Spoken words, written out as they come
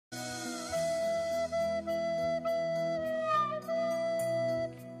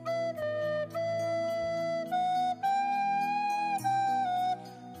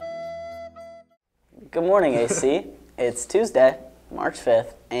Good morning, AC. It's Tuesday, March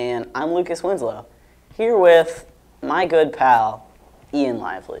 5th, and I'm Lucas Winslow, here with my good pal, Ian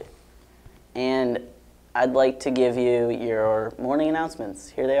Lively. And I'd like to give you your morning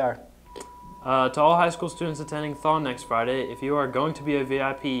announcements. Here they are. To all high school students attending Thon next Friday, if you are going to be a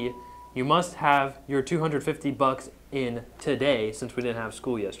VIP, you must have your $250 in today since we didn't have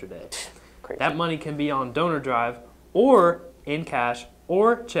school yesterday. Crazy. That money can be on donor drive or in cash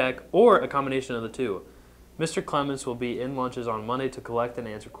or check or a combination of the two. Mr. Clements will be in lunches on Monday to collect and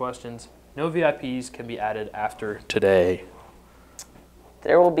answer questions. No VIPs can be added after today.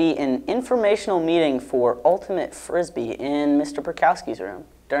 There will be an informational meeting for Ultimate Frisbee in Mr. Perkowski's room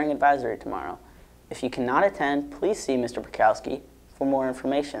during advisory tomorrow. If you cannot attend, please see Mr. Perkowski for more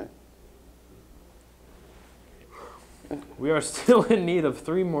information. We are still in need of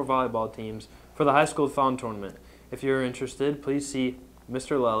 3 more volleyball teams for the high school Thon tournament. If you're interested, please see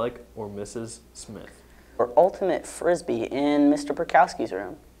Mr. Lelick or Mrs. Smith. For Ultimate Frisbee in Mr. Perkowski's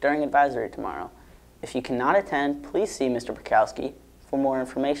room during advisory tomorrow. If you cannot attend, please see Mr. Perkowski for more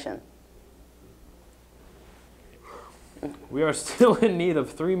information. We are still in need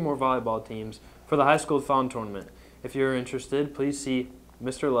of 3 more volleyball teams for the high school Thon tournament. If you're interested, please see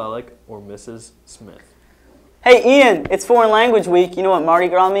Mr. Lelick or Mrs. Smith. Hey Ian, it's Foreign Language Week. You know what Mardi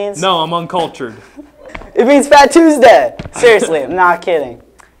Gras means? No, I'm uncultured. It means Fat Tuesday. Seriously, I'm not kidding.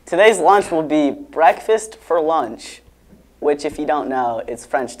 Today's lunch will be breakfast for lunch, which if you don't know, it's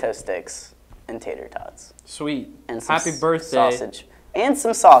French toast sticks and tater tots. Sweet. And some Happy birthday. sausage. And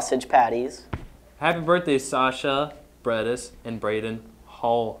some sausage patties. Happy birthday, Sasha Bredis and Braden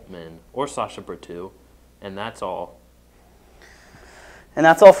Hallman, or Sasha Bertu. And that's all. And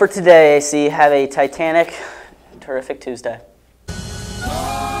that's all for today, AC. Have a Titanic, terrific Tuesday.